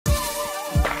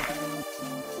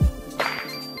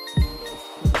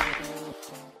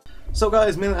So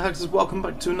guys, Hackers, welcome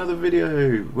back to another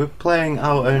video. We're playing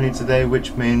out only today,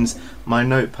 which means my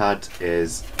notepad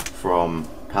is from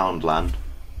Poundland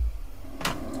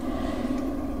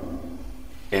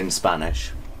in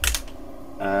Spanish.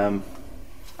 I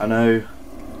know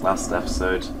last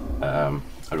episode I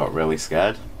got really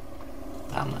scared.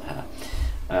 Damn that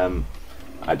hair.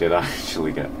 I did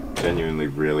actually get genuinely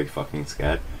really fucking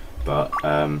scared, but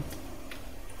I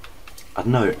don't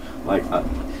know, like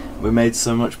we made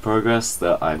so much progress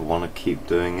that I want to keep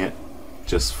doing it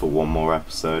just for one more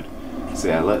episode. So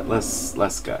yeah,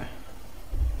 let's go.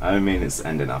 I don't mean it's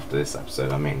ending after this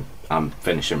episode, I mean I'm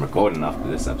finishing recording after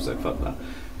this episode, fuck that.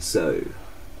 So,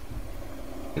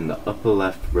 in the upper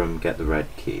left room, get the red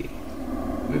key.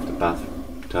 Move the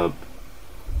bathtub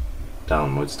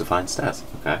downwards to find stairs,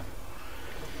 okay?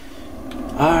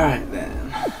 Alright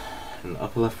then, in the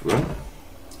upper left room,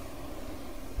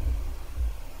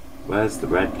 where's the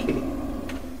red key?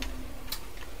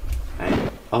 Hey.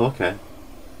 Oh, okay.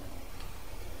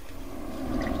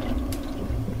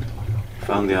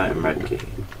 Found the item red key.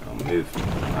 I'll move the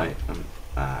item.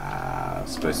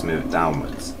 Supposed to move it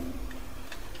downwards.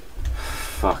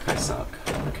 Fuck, I suck.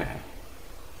 Okay.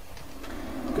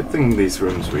 Good thing these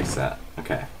rooms reset.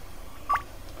 Okay.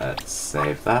 Let's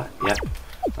save that. Yep.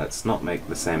 Let's not make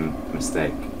the same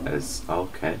mistake as...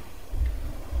 Okay.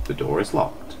 The door is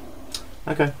locked.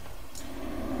 Okay.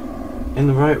 In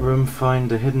the right room,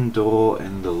 find a hidden door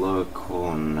in the lower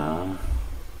corner.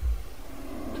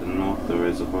 To the north, there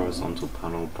is a horizontal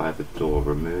panel by the door.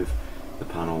 Remove the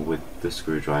panel with the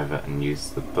screwdriver and use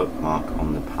the bookmark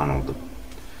on the panel. The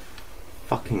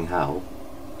fucking hell.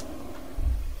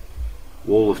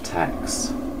 Wall of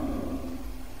text.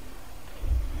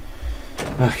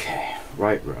 Okay,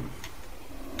 right room.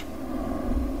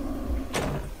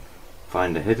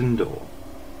 Find a hidden door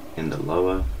in the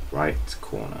lower right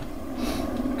corner.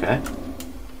 Okay.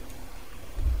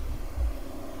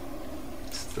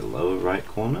 It's the lower right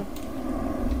corner.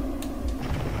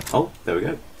 Oh, there we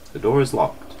go. The door is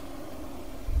locked.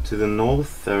 To the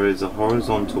north there is a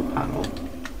horizontal panel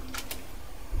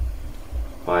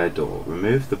by a door.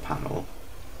 Remove the panel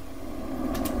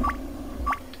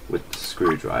with the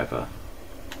screwdriver.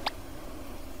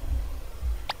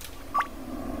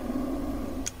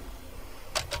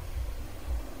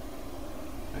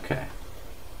 Okay.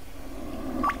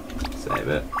 Save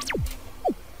it.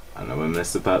 I know when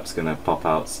Mr. Pep's gonna pop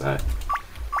out, so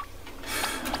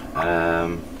there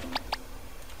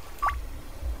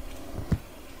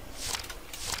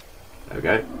we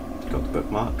go. Got the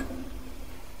bookmark.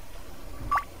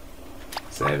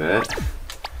 Save it.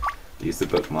 Use the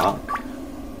bookmark.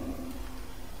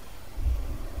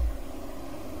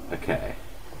 Okay.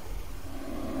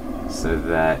 So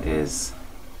there is...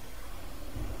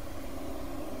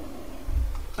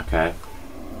 Okay.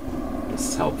 This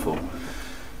is helpful.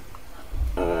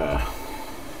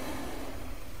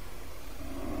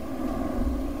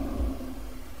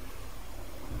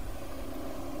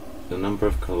 The number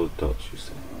of coloured dots you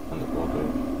see, and the border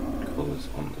colours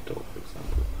on the door, for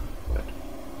example. Red,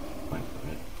 white,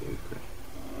 red, blue, green.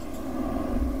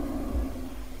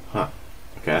 Huh.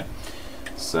 Okay.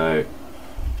 So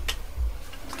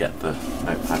let's get the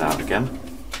notepad out again.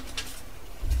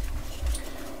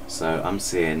 So I'm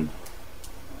seeing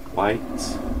white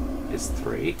is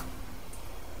 3,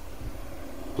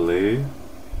 blue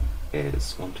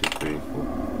is 1, 2, 3,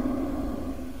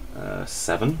 4,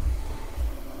 7,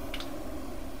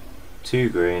 2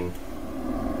 green,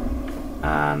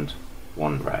 and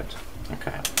 1 red.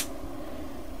 Okay.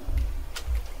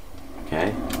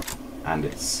 Okay, and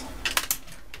it's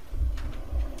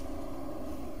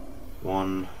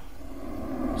 1,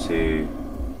 2,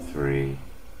 3,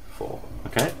 4.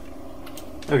 Okay.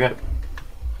 Okay.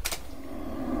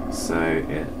 So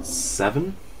it's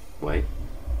 7. Wait.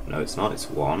 No, it's not. It's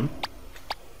 1,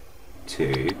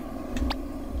 2,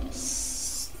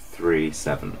 3,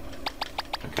 7.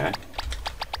 Okay.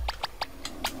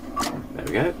 There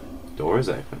we go. Door is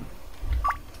open.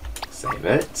 Save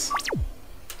it.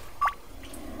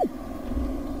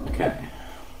 Okay.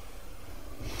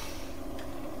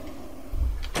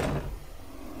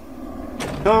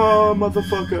 Oh,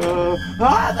 motherfucker!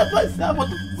 Ah, the place there! What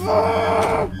the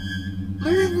fuck?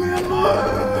 Leave me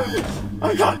alone!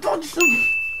 I can't touch them!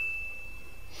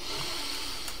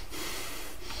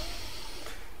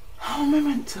 How am I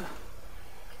meant to?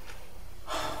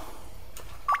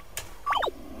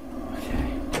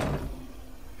 Okay.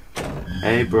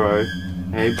 Hey, bro.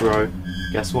 Hey, bro.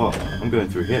 Guess what? I'm going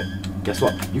through here. Guess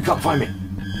what? You can't find me!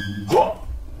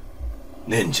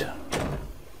 Ninja.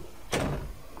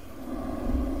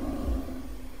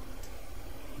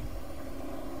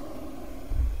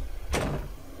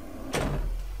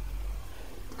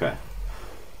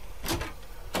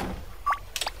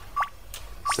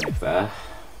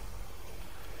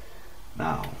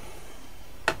 Now,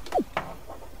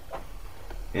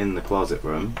 in the closet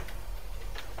room,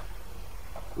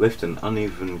 lift an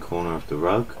uneven corner of the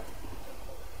rug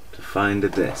to find a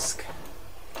disc.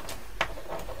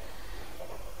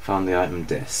 Found the item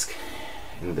disc.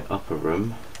 In the upper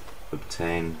room,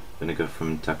 obtain vinegar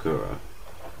from Takuro.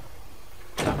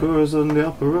 Takuro's in the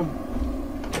upper room.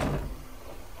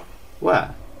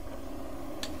 Where?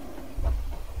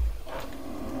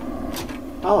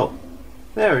 Oh,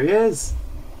 there he is.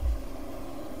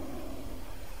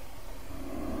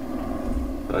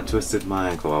 I twisted my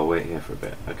ankle. I'll wait here for a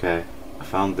bit. Okay, I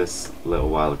found this a little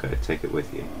while ago. Take it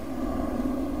with you.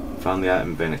 Found the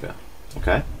item vinegar.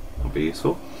 Okay, that'll be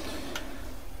useful.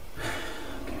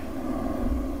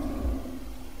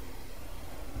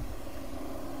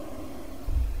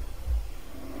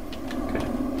 Okay.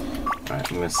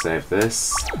 Right, I'm gonna save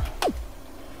this.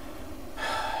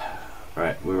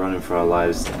 Right, we're running for our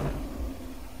lives.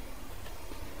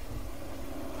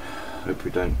 Hope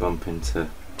we don't bump into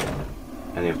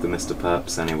any of the Mr.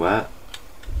 Perps anywhere.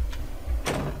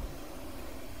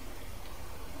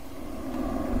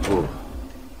 Ooh.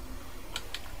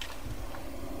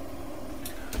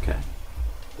 Okay,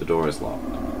 the door is locked.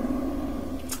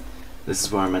 This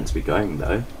is where I'm meant to be going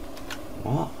though.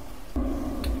 What?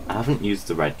 I haven't used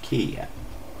the red key yet.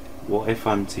 What if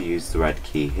I'm to use the red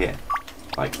key here?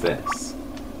 Like this.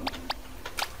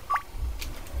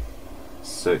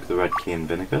 Soak the red key in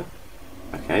vinegar.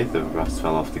 Okay, the rust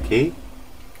fell off the key.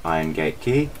 Iron gate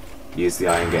key. Use the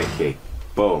iron gate key.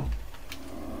 Boom.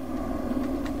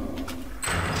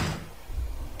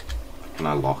 Can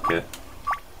I lock it?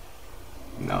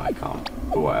 No, I can't.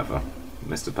 But whatever.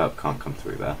 Mr. Pup can't come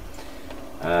through there.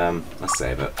 Let's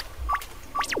save it.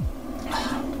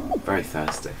 Very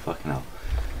thirsty. Fucking hell.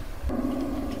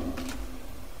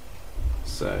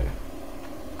 So,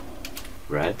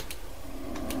 red.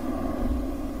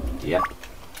 Yep.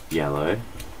 Yellow.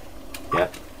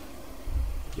 Yep.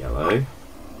 Yellow.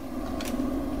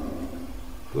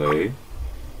 Blue.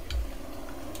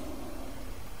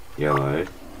 Yellow.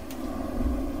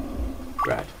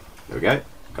 Red. There we go.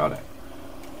 Got it.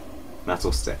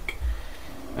 Metal stick.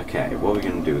 Okay, what are we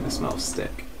going to do with this metal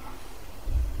stick?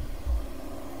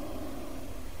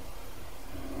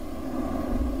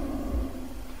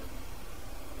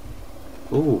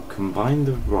 Ooh, combine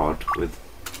the rod with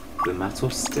the metal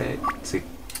stick to...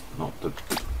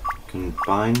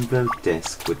 Combine the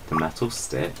disc with the metal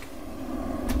stick.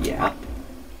 Yep.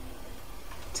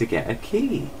 To get a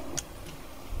key.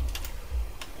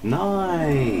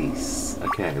 Nice!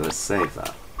 Okay, let's save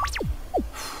that.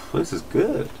 This is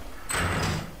good.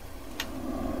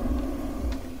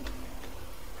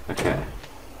 Okay.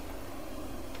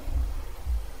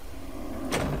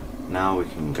 Now we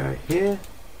can go here.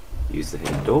 Use the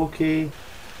hidden door key.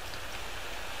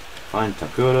 Find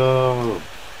Takuro.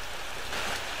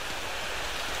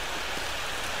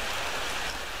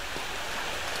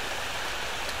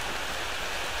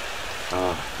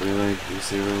 Oh, really? You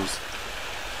serious?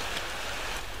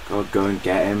 God, go and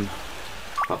get him.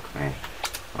 Fuck me.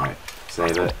 Alright,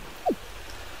 save it.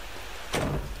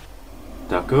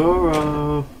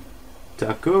 Takuro!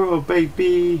 Takuro,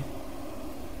 baby!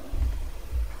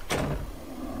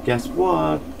 Guess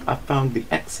what? I found the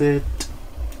exit.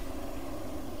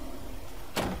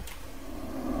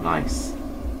 Nice.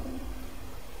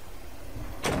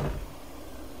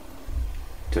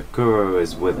 Takuro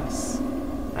is with us,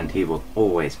 and he will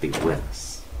always be with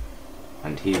us,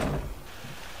 and he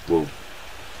will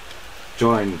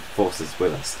join forces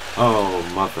with us. Oh,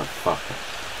 motherfucker.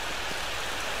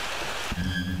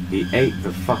 He ate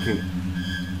the fucking...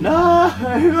 No!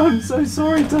 I'm so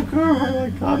sorry, Takuro,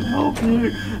 I can't help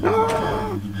you.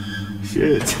 Ah,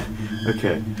 shit.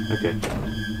 Okay, okay.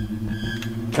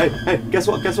 Hey, hey, guess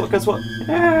what, guess what, guess what?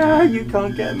 Ah, you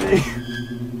can't get me.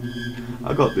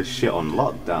 I got this shit on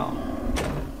lockdown.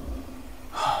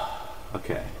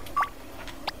 Okay.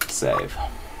 Save.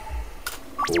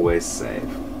 Always save.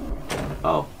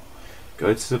 Oh.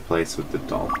 Go to the place with the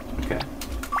doll. Okay.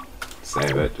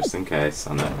 Save it, just in case.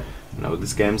 I know what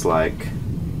this game's like.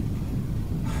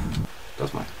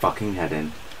 Does my fucking head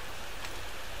in.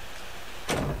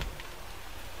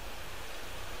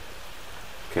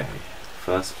 Okay.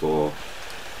 First floor.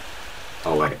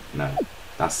 Oh wait, no.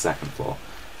 That's second floor.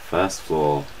 First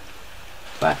floor,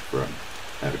 left room.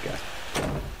 There we go.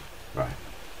 Right.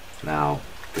 Now,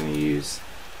 gonna use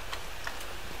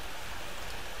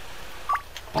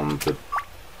on the...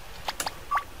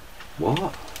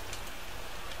 What?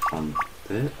 On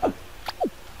this?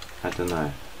 I don't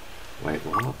know. Wait,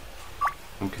 what?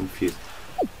 I'm confused.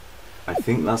 I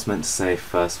think that's meant to say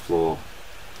first floor,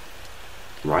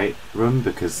 right room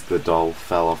because the doll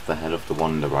fell off the head of the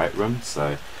one in the right room.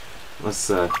 So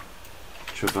let's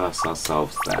traverse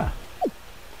ourselves there.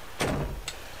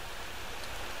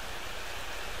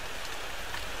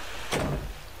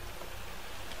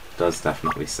 Does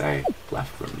definitely say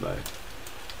left room though.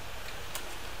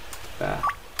 There.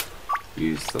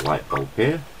 Use the light bulb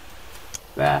here.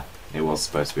 There. It was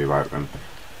supposed to be right room.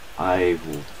 I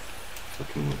will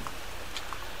fucking...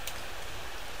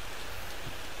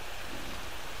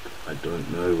 I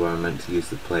don't know where I'm meant to use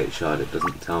the plate shard. It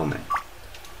doesn't tell me.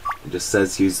 It just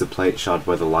says use the plate shard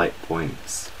where the light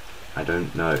points. I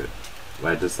don't know.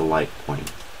 Where does the light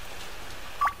point?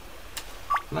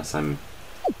 Unless I'm...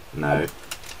 No.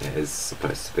 It is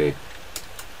supposed to be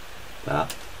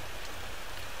that.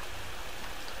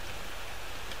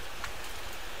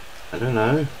 I don't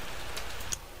know.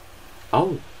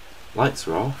 Oh, lights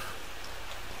are off.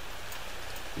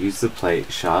 Use the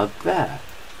plate shard there.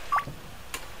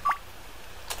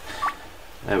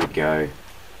 There we go.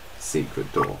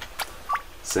 Secret door.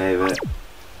 Save it.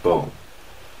 Boom.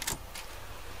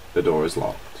 The door is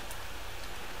locked.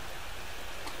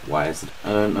 Why is it? I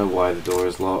don't know why the door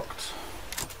is locked.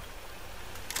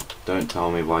 Don't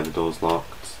tell me why the door's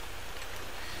locked.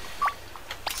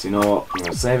 So you know what? I'm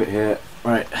going to save it here.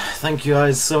 Right, thank you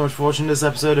guys so much for watching this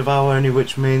episode of Our Only,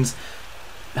 which means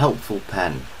helpful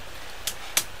pen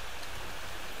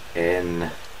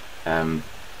in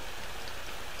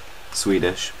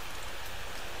Swedish.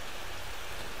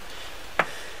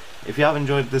 If you have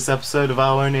enjoyed this episode of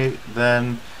Our Only,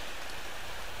 then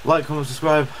like, comment,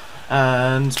 subscribe,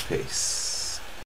 and peace.